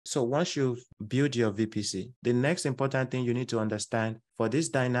So once you've built your VPC, the next important thing you need to understand for this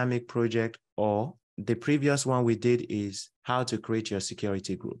dynamic project or the previous one we did is how to create your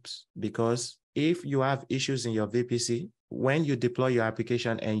security groups. Because if you have issues in your VPC, when you deploy your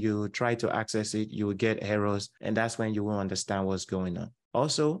application and you try to access it, you will get errors, and that's when you will understand what's going on.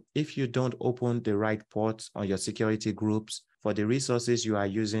 Also, if you don't open the right ports on your security groups for the resources you are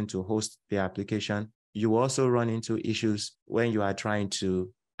using to host the application, you also run into issues when you are trying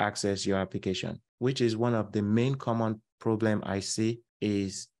to access your application, which is one of the main common problem I see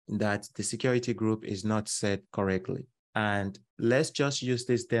is that the security group is not set correctly. And let's just use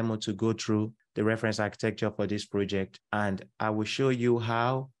this demo to go through the reference architecture for this project, and I will show you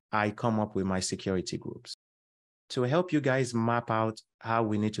how I come up with my security groups. To help you guys map out how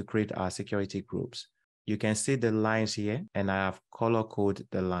we need to create our security groups, you can see the lines here, and I have color coded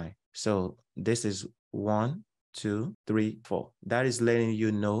the line. So this is 1, 2, 3, 4. That is letting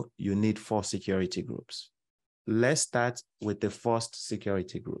you know you need 4 security groups. Let's start with the first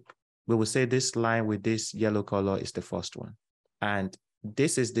security group. We will say this line with this yellow color is the first one. And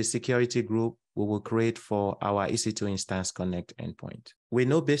this is the security group we will create for our EC2 Instance Connect endpoint. We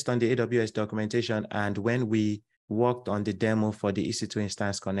know based on the AWS documentation and when we worked on the demo for the EC2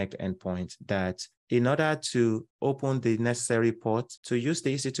 Instance Connect endpoint that in order to open the necessary port to use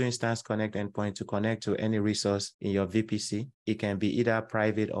the EC2 Instance Connect endpoint to connect to any resource in your VPC, it can be either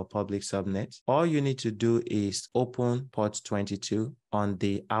private or public subnet. All you need to do is open port 22 on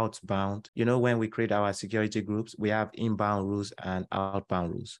the outbound. You know, when we create our security groups, we have inbound rules and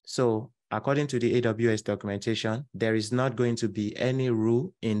outbound rules. So according to the AWS documentation, there is not going to be any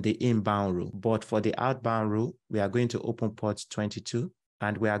rule in the inbound rule, but for the outbound rule, we are going to open port 22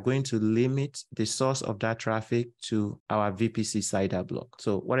 and we are going to limit the source of that traffic to our VPC CIDR block.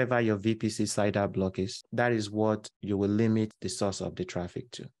 So whatever your VPC CIDR block is, that is what you will limit the source of the traffic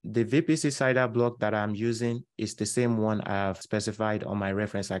to. The VPC CIDR block that I'm using is the same one I have specified on my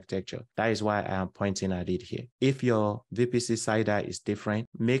reference architecture. That is why I am pointing at it here. If your VPC CIDR is different,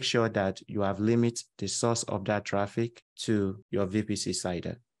 make sure that you have limited the source of that traffic to your VPC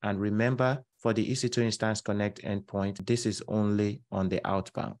CIDR. And remember, for the EC2 Instance Connect endpoint, this is only on the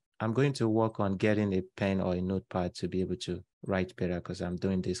outbound. I'm going to work on getting a pen or a notepad to be able to write better because I'm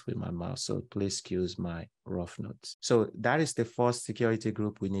doing this with my mouse. So please excuse my rough notes. So that is the first security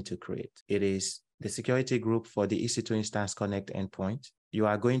group we need to create. It is the security group for the EC2 Instance Connect endpoint. You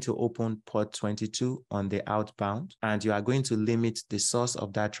are going to open port 22 on the outbound, and you are going to limit the source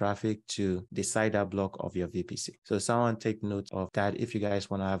of that traffic to the CIDR block of your VPC. So someone take note of that if you guys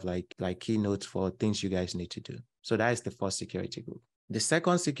want to have like keynotes for things you guys need to do. So that is the first security group. The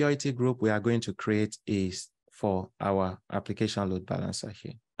second security group we are going to create is for our application load balancer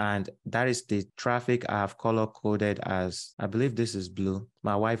here. And that is the traffic I have color coded as, I believe this is blue.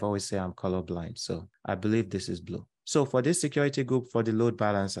 My wife always says I'm colorblind, so I believe this is blue. So for this security group for the load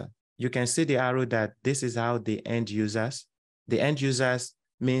balancer, you can see the arrow that this is how the end users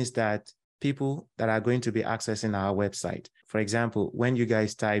means that people that are going to be accessing our website. For example, when you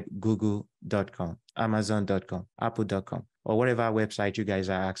guys type google.com, amazon.com, apple.com, or whatever website you guys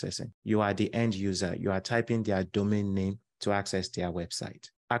are accessing, you are the end user. You are typing their domain name to access their website.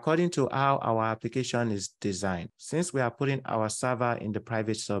 According to how our application is designed, since we are putting our server in the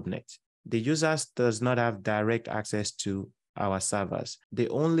private subnet, the users does not have direct access to our servers. The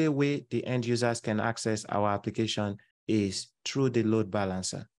only way the end users can access our application is through the load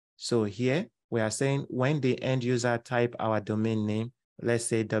balancer. So here we are saying when the end user type our domain name, let's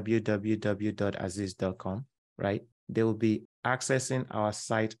say www.aziz.com, right? They will be accessing our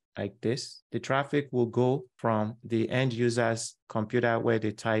site like this. The traffic will go from the end user's computer where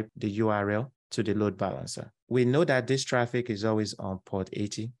they type the URL to the load balancer. We know that this traffic is always on port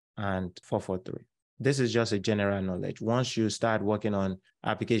 80 and 443. This is just a general knowledge. Once you start working on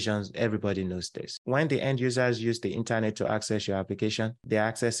applications, everybody knows this. When the end users use the internet to access your application, they're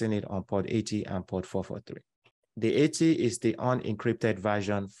accessing it on port 80 and port 443. The 80 is the unencrypted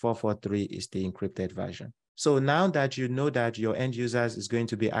version, 443 is the encrypted version. So now that you know that your end users is going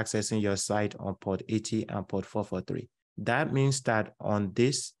to be accessing your site on port 80 and port 443, that means that on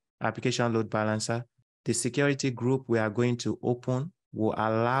this application load balancer, the security group we are going to open will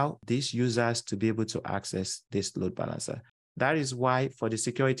allow these users to be able to access this load balancer. That is why for the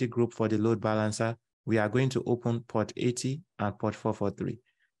security group for the load balancer, we are going to open port 80 and port 443.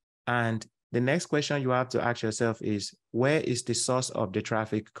 And the next question you have to ask yourself is, where is the source of the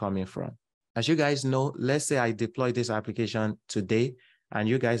traffic coming from? As you guys know, let's say I deploy this application today and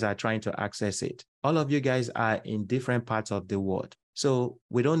you guys are trying to access it. All of you guys are in different parts of the world. So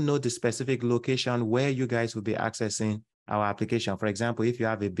we don't know the specific location where you guys will be accessing our application. For example, if you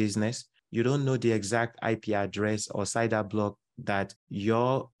have a business, you don't know the exact IP address or CIDR block that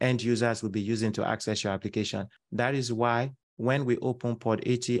your end users will be using to access your application. That is why when we open port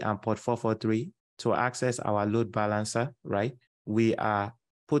 80 and port 443 to access our load balancer, right, we are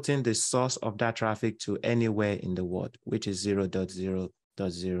putting the source of that traffic to anywhere in the world, which is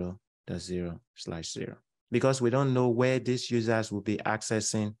 0.0.0.0/0, because we don't know where these users will be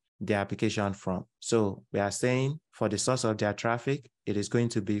accessing the application from. So we are saying for the source of their traffic, it is going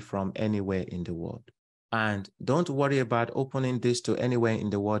to be from anywhere in the world. And don't worry about opening this to anywhere in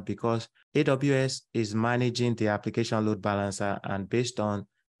the world, because AWS is managing the application load balancer, and based on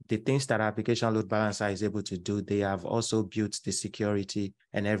the things that application load balancer is able to do, they have also built the security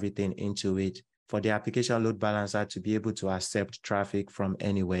and everything into it for the application load balancer to be able to accept traffic from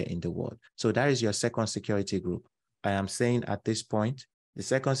anywhere in the world. So that is your second security group. I am saying at this point, the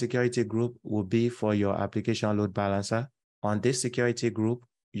second security group will be for your application load balancer. On this security group,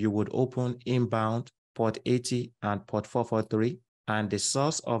 you would open inbound port 80 and port 443, and the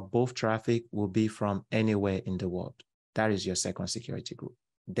source of both traffic will be from anywhere in the world. That is your second security group.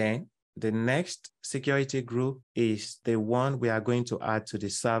 Then the next security group is the one we are going to add to the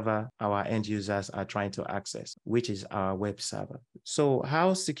server our end users are trying to access, which is our web server. So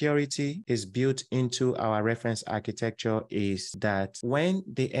how security is built into our reference architecture is that when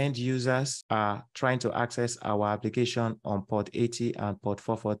the end users are trying to access our application on port 80 and port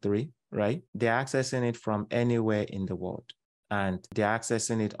 443, right, they're accessing it from anywhere in the world, and they're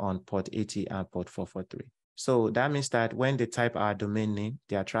accessing it on port 80 and port 443. So that means that when they type our domain name,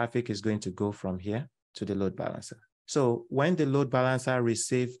 their traffic is going to go from here to the load balancer. So when the load balancer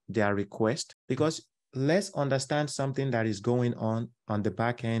receives their request, because let's understand something that is going on the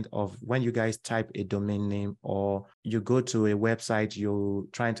back end of when you guys type a domain name, or you go to a website, you're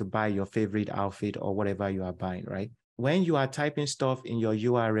trying to buy your favorite outfit or whatever you are buying, right? When you are typing stuff in your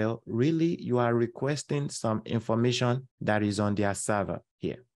URL, really you are requesting some information that is on their server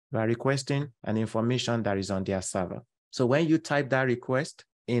here. You are requesting an information that is on their server. So when you type that request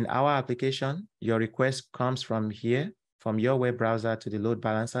in our application, your request comes from here, from your web browser to the load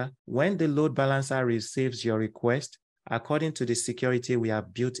balancer. When the load balancer receives your request, according to the security we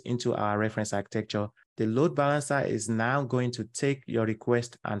have built into our reference architecture, the load balancer is now going to take your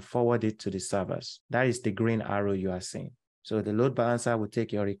request and forward it to the servers. That is the green arrow you are seeing. So the load balancer will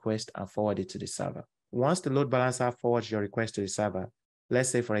take your request and forward it to the server. Once the load balancer forwards your request to the server, let's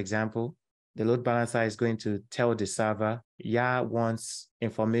say, for example, the load balancer is going to tell the server, yeah, wants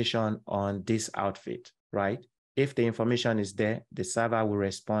information on this outfit, right? If the information is there, the server will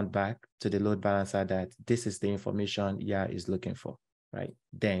respond back to the load balancer that this is the information yeah is looking for, right?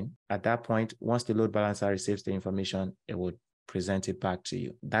 Then at that point, once the load balancer receives the information, it would present it back to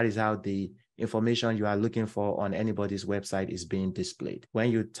you. That is how the information you are looking for on anybody's website is being displayed.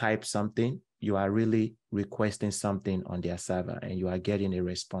 When you type something, you are really requesting something on their server and you are getting a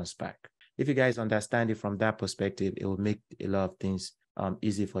response back. If you guys understand it from that perspective, it will make a lot of things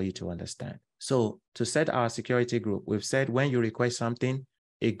easy for you to understand. So to set our security group, we've said when you request something,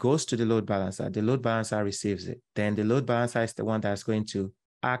 it goes to the load balancer. The load balancer receives it. Then the load balancer is the one that's going to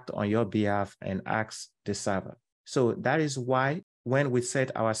act on your behalf and ask the server. So that is why when we set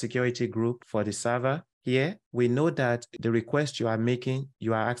our security group for the server, here, we know that the request you are making,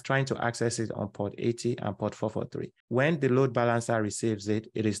 you are trying to access it on port 80 and port 443. When the load balancer receives it,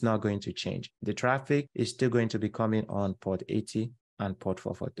 it is not going to change. The traffic is still going to be coming on port 80 and port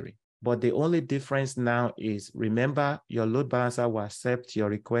 443. But the only difference now is, remember, your load balancer will accept your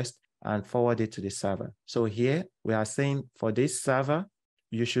request and forward it to the server. So here, we are saying for this server,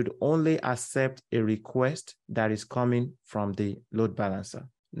 you should only accept a request that is coming from the load balancer,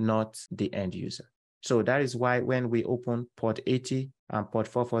 not the end user. So that is why when we open port 80 and port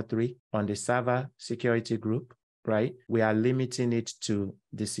 443 on the server security group, right, we are limiting it to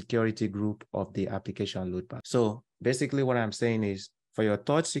the security group of the application load balancer. So basically what I'm saying is, for your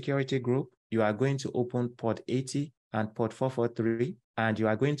third security group, you are going to open port 80 and port 443, and you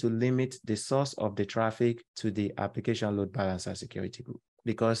are going to limit the source of the traffic to the application load balancer security group,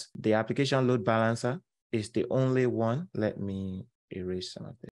 because the application load balancer is the only one. Let me erase some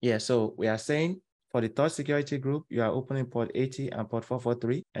of this. Yeah, so we are saying, for the third security group, you are opening port 80 and port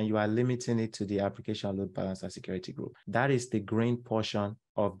 443, and you are limiting it to the application load balancer security group. That is the green portion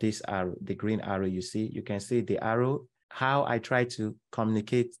of this arrow, the green arrow you see. You can see the arrow. How I try to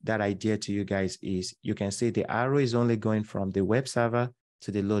communicate that idea to you guys is, you can see the arrow is only going from the web server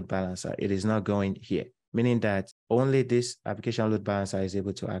to the load balancer. It is not going here, meaning that only this application load balancer is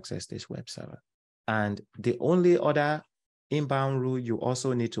able to access this web server. And the only other inbound rule you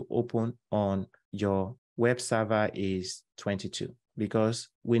also need to open on your web server is 22 because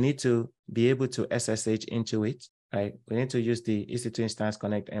we need to be able to SSH into it, right? We need to use the EC2 Instance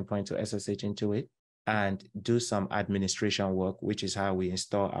Connect endpoint to SSH into it and do some administration work, which is how we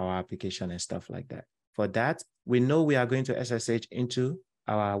install our application and stuff like that. For that, we know we are going to SSH into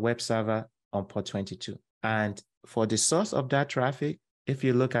our web server on port 22. And for the source of that traffic, if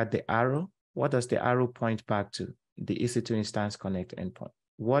you look at the arrow, what does the arrow point back to? The EC2 Instance Connect endpoint.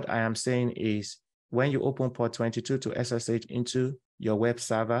 What I am saying is when you open port 22 to SSH into your web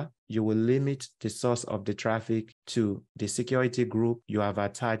server, you will limit the source of the traffic to the security group you have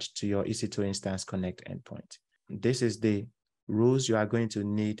attached to your EC2 Instance Connect endpoint. This is the rules you are going to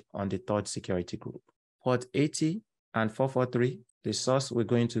need on the third security group. Port 80 and 443, the source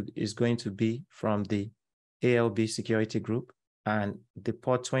is going to be from the ALB security group, and the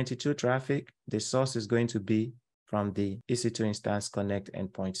port 22 traffic, the source is going to be from the EC2 Instance Connect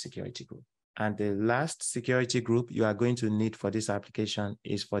endpoint security group. And the last security group you are going to need for this application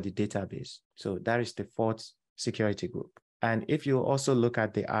is for the database. So that is the fourth security group. And if you also look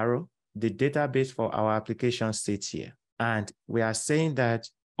at the arrow, the database for our application sits here. And we are saying that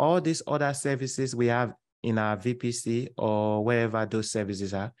all these other services we have in our VPC or wherever those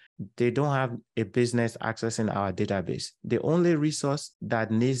services are, they don't have a business accessing our database. The only resource that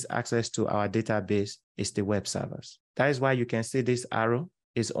needs access to our database is the web servers. That is why you can see this arrow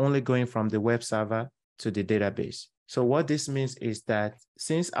is only going from the web server to the database. So what this means is that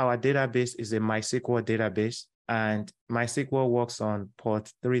since our database is a MySQL database and MySQL works on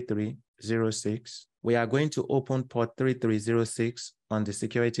port 3306, we are going to open port 3306 on the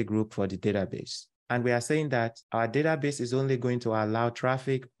security group for the database. And we are saying that our database is only going to allow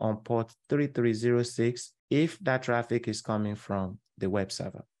traffic on port 3306 if that traffic is coming from the web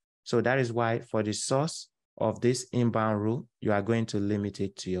server. So that is why for the source of this inbound rule, you are going to limit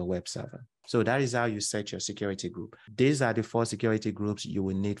it to your web server. So that is how you set your security group. These are the 4 security groups you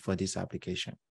will need for this application.